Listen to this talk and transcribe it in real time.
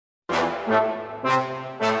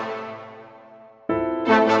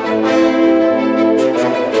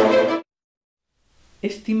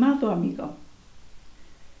Estimado amigo,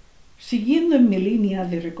 siguiendo en mi línea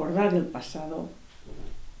de recordar el pasado,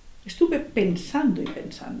 estuve pensando y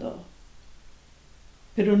pensando,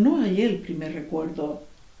 pero no hallé el primer recuerdo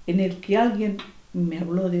en el que alguien me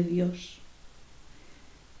habló de Dios.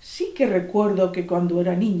 Sí que recuerdo que cuando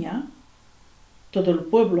era niña, todo el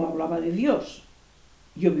pueblo hablaba de Dios.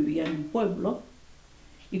 Yo vivía en un pueblo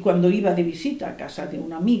y cuando iba de visita a casa de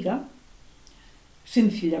una amiga,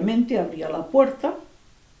 sencillamente abría la puerta,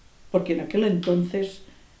 porque en aquel entonces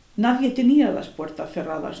nadie tenía las puertas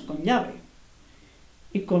cerradas con llave,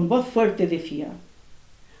 y con voz fuerte decía: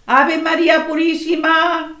 ¡Ave María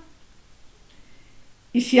Purísima!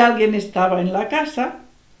 Y si alguien estaba en la casa,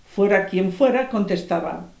 fuera quien fuera,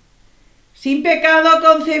 contestaba: ¡Sin pecado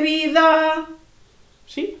concebida!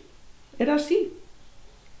 Sí, era así.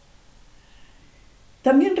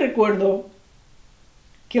 También recuerdo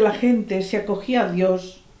que la gente se acogía a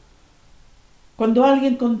Dios cuando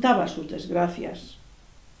alguien contaba sus desgracias,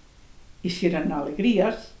 y si eran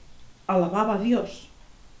alegrías, alababa a Dios.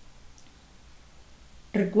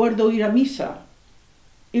 Recuerdo ir a misa,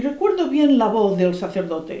 y recuerdo bien la voz del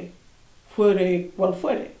sacerdote, fuere cual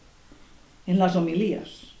fuere, en las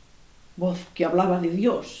homilías, voz que hablaba de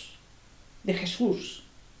Dios, de Jesús.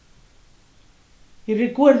 Y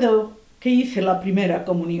recuerdo que hice la primera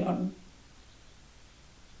comunión.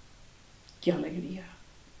 ¡Qué alegría!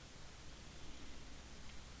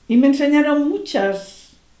 Y me enseñaron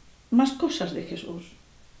muchas más cosas de Jesús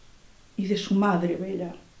y de su Madre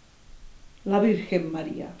Bella, la Virgen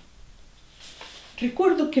María.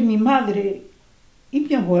 Recuerdo que mi madre y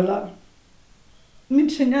mi abuela me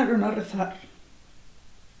enseñaron a rezar.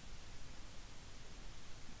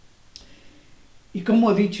 Y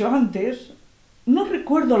como he dicho antes, no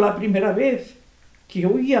recuerdo la primera vez que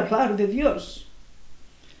oí hablar de Dios.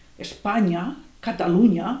 España,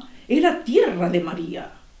 Cataluña, era tierra de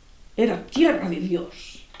María, era tierra de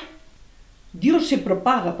Dios. Dios se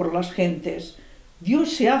propaga por las gentes,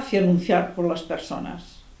 Dios se hace anunciar por las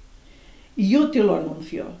personas. Y yo te lo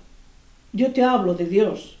anuncio, yo te hablo de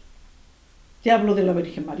Dios, te hablo de la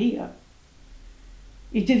Virgen María,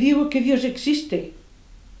 y te digo que Dios existe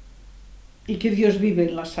y que Dios vive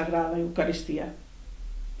en la Sagrada Eucaristía.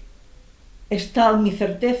 Es tal mi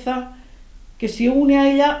certeza que se une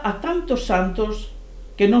a ella a tantos santos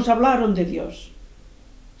que nos hablaron de Dios.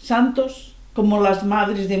 Santos como las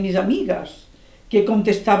madres de mis amigas, que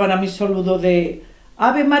contestaban a mi saludo de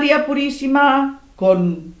Ave María Purísima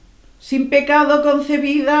con sin pecado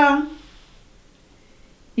concebida.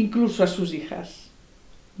 Incluso a sus hijas,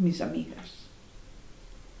 mis amigas,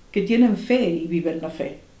 que tienen fe y viven la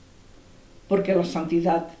fe, porque la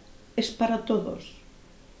santidad es para todos,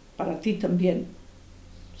 para ti también,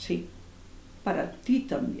 sí, para ti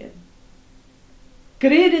también.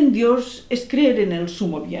 Creer en Dios es creer en el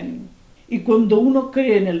sumo bien, y cuando uno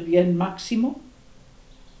cree en el bien máximo,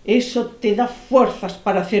 eso te da fuerzas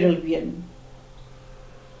para hacer el bien,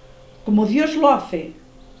 como Dios lo hace,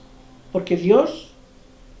 porque Dios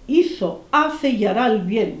hizo, hace y hará el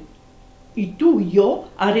bien, y tú y yo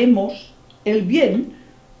haremos el bien,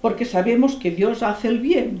 porque sabemos que Dios hace el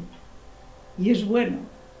bien, y es bueno.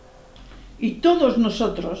 Y todos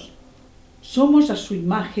nosotros somos a su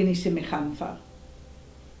imagen y semejanza.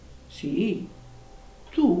 Sí,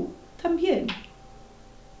 tú también.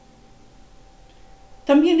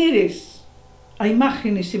 También eres a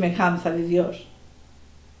imagen y semejanza de Dios.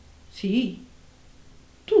 Sí,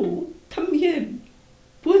 tú también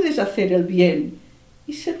puedes hacer el bien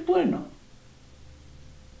y ser bueno.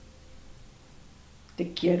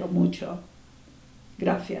 Te quiero mucho.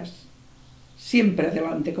 Gracias. Siempre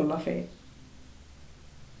adelante con la fe.